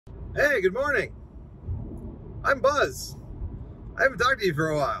Hey, good morning. I'm Buzz. I haven't talked to you for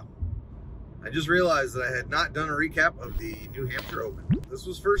a while. I just realized that I had not done a recap of the New Hampshire Open. This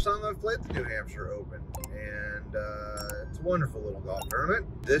was the first time I've played the New Hampshire Open, and it's a wonderful little golf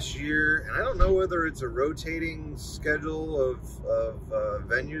tournament this year. And I don't know whether it's a rotating schedule of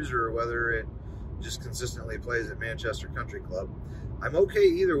venues or whether it just consistently plays at Manchester Country Club. I'm okay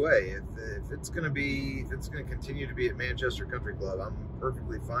either way. If it's going to continue to be at Manchester Country Club, I'm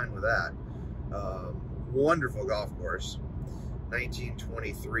perfectly fine with that. Wonderful golf course.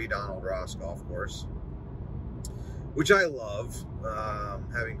 1923 Donald Ross golf course, which I love,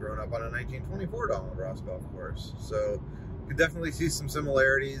 having grown up on a 1924 Donald Ross golf course. So you can definitely see some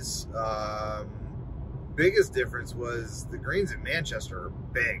similarities. Biggest difference was the greens at Manchester are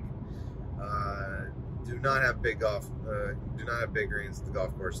big. Do not have big greens at the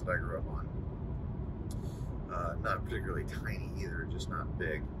golf course that I grew up on. Not particularly tiny either, just not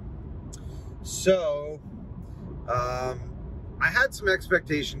big. So I had some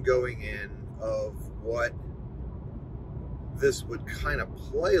expectation going in of what this would kind of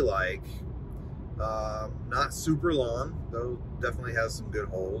play like. Not super long, though definitely has some good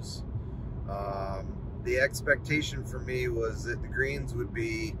holes. The expectation for me was that the greens would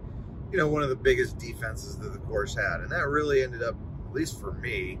be, one of the biggest defenses that the course had. And that really ended up, at least for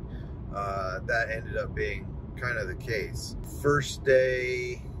me, that ended up being kind of the case. First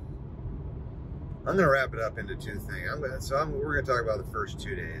day, I'm going to wrap it up into two things. We're going to talk about the first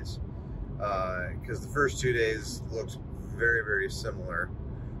 2 days, because the first 2 days looked very, very similar.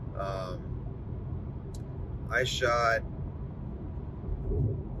 I shot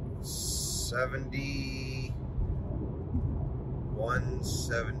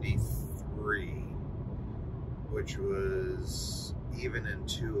 173, which was even in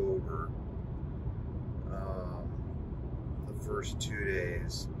 2 over the first 2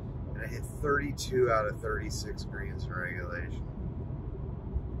 days. I hit 32 out of 36 greens in regulation.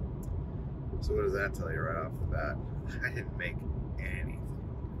 So what does that tell you right off the bat? I didn't make anything.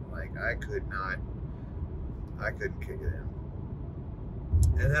 Like, I couldn't kick it in.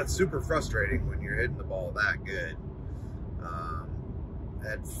 And that's super frustrating when you're hitting the ball that good. I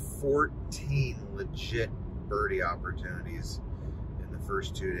had 14 legit birdie opportunities in the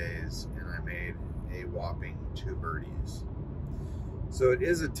first 2 days, and I made a whopping 2 birdies. So it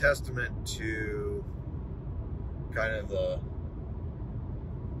is a testament to kind of the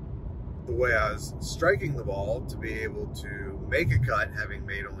way I was striking the ball to be able to make a cut, having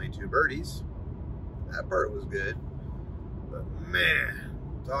made only 2 birdies. That part was good. But man,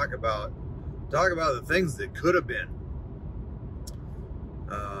 talk about the things that could have been.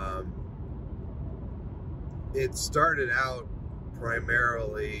 It started out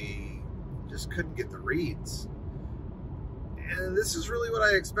primarily just couldn't get the reads. And this is really what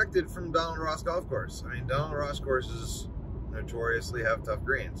I expected from Donald Ross golf course. I mean, Donald Ross courses notoriously have tough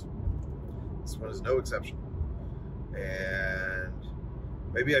greens. This one is no exception. And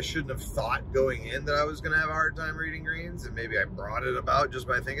maybe I shouldn't have thought going in that I was going to have a hard time reading greens, and maybe I brought it about just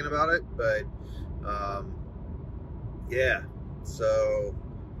by thinking about it. But yeah, so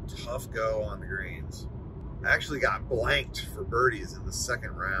tough go on the greens. I actually got blanked for birdies in the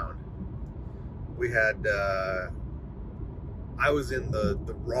second round. We had I was in the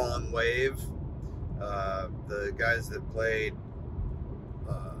wrong wave. The guys that played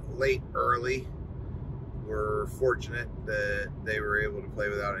late early were fortunate that they were able to play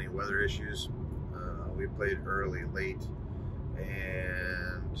without any weather issues. We played early, late,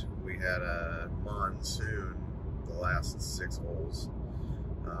 and we had a monsoon the last 6 holes.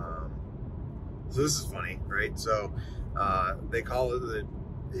 So this is funny, right? So they call it the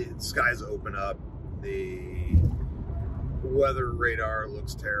skies open up. The weather radar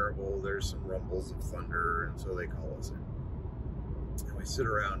looks terrible. There's some rumbles of thunder, and so they call us in. And we sit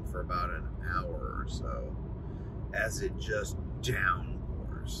around for about an hour or so as it just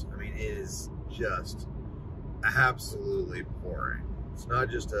downpours. I mean, it is just absolutely pouring. It's not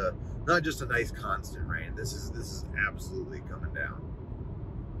just a nice constant rain. This is absolutely coming down.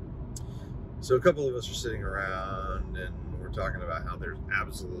 So a couple of us are sitting around and we're talking about how there's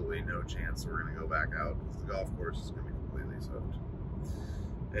absolutely no chance we're going to go back out because the golf course is going to be completely soaked.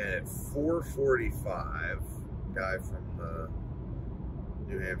 And at 4:45, a guy from the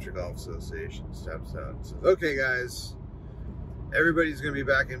New Hampshire Golf Association steps out and says, "Okay, guys, everybody's going to be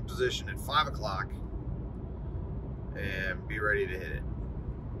back in position at 5 o'clock and be ready to hit it."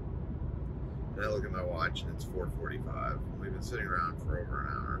 And I look at my watch and it's 4:45. We've been sitting around for over an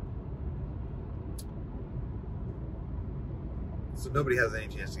hour. So nobody has any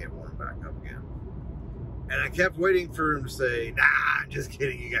chance to get warmed back up again. And I kept waiting for him to say, nah, I'm just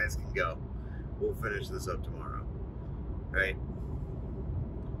kidding, you guys can go. We'll finish this up tomorrow. Right?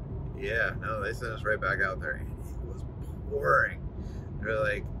 Yeah, no, they sent us right back out there. And it was pouring. They're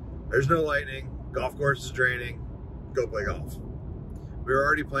like, there's no lightning, golf course is draining, go play golf. We were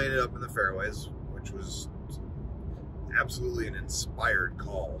already playing it up in the fairways, which was absolutely an inspired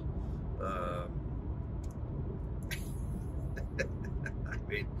call. I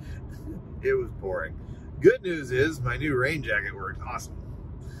mean, it was pouring. Good news is my new rain jacket worked awesome.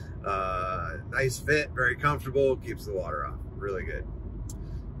 Nice fit, very comfortable, keeps the water off. Really good.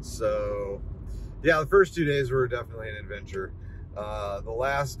 So, yeah, the first 2 days were definitely an adventure. The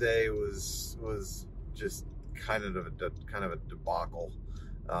last day was just kind of a debacle.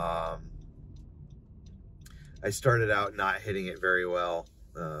 I started out not hitting it very well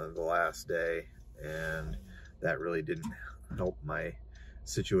the last day, and that really didn't help my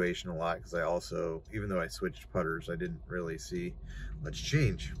situation a lot, because I also, even though I switched putters, I didn't really see much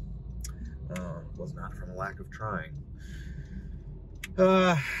change. Was not from a lack of trying.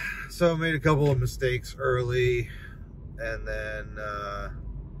 So I made a couple of mistakes early, and then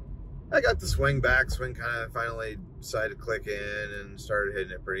I got the swing back. Swing kind of finally decided to click in and started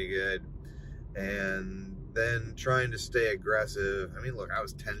hitting it pretty good. And then trying to stay aggressive. I mean, look, I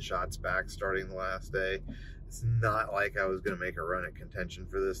was 10 shots back starting the last day. It's not like I was going to make a run at contention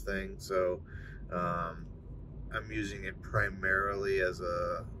for this thing. So I'm using it primarily as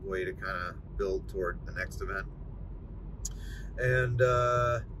a way to kind of build toward the next event. And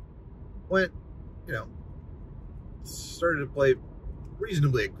went, you know, started to play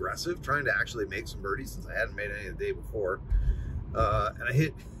reasonably aggressive, trying to actually make some birdies since I hadn't made any the day before. And I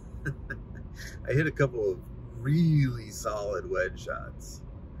hit I hit a couple of really solid wedge shots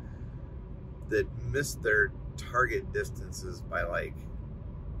that missed their target distances by like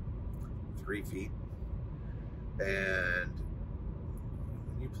 3 feet. And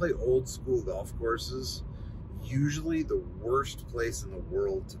when you play old school golf courses, usually the worst place in the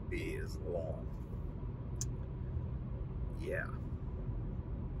world to be is long. Yeah.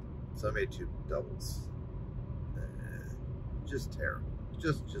 So I made 2 doubles. Just terrible.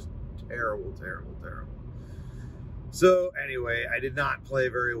 Just terrible, terrible, terrible. So anyway, I did not play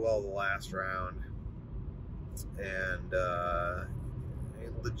very well the last round. And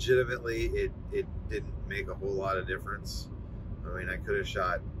legitimately, it didn't make a whole lot of difference. I mean, I could have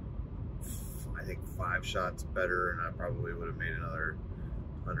shot, I think, 5 shots better, and I probably would have made another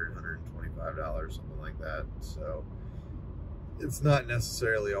 $100, $125, something like that. So it's not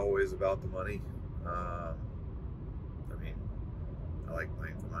necessarily always about the money. I mean, I like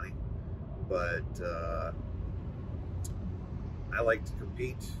playing for money, but I like to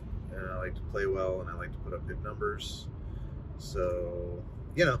compete, and I like to play well, and I like to put up good numbers. So,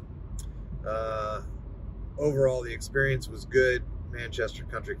 you know, overall the experience was good. Manchester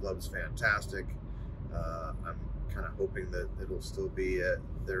Country Club is fantastic. I'm kind of hoping that it'll still be at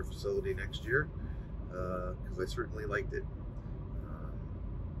their facility next year, because I certainly liked it.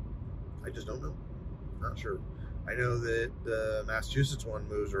 I just don't know. Not sure. I know that the Massachusetts one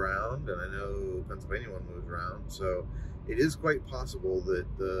moves around, and I know Pennsylvania one moves around, so it is quite possible that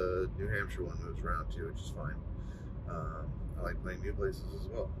the New Hampshire one moves around too, which is fine. I like playing new places as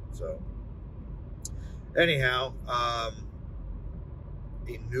well. So anyhow, a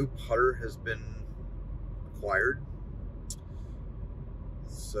new putter has been acquired,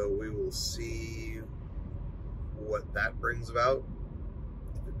 so we will see what that brings about,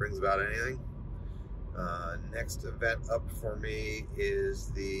 if it brings about anything. Next event up for me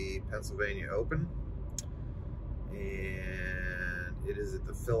is the Pennsylvania Open, and it is at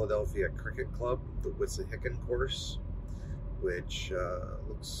the Philadelphia Cricket Club, the Wissahickon course, which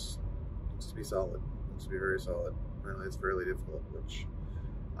looks to be solid. Looks to be very solid. Apparently it's fairly difficult, which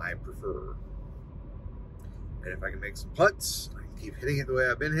I prefer. And if I can make some putts, I can keep hitting it the way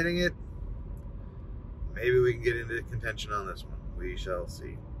I've been hitting it, maybe we can get into contention on this one. We shall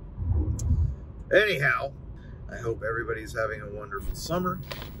see. Anyhow, I hope everybody's having a wonderful summer.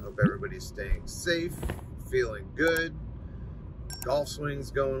 I hope everybody's staying safe, feeling good, golf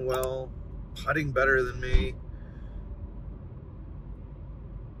swing's going well, putting better than me.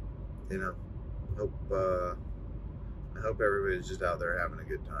 You know, I hope everybody's just out there having a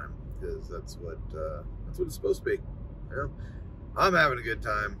good time, because that's what it's supposed to be. You know, I'm having a good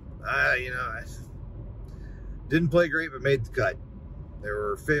time. You know, I didn't play great, but made the cut. There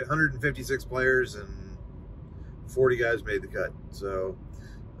were 156 players, and 40 guys made the cut. So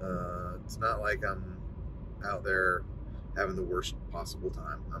it's not like I'm out there having the worst possible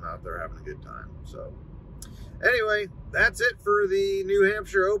time. I'm out there having a good time. So anyway, that's it for the New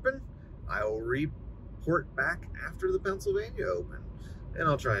Hampshire Open. I will report back after the Pennsylvania Open. And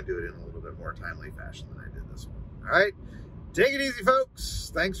I'll try and do it in a little bit more timely fashion than I did this one. All right, take it easy,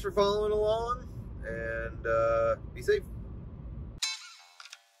 folks. Thanks for following along, and be safe.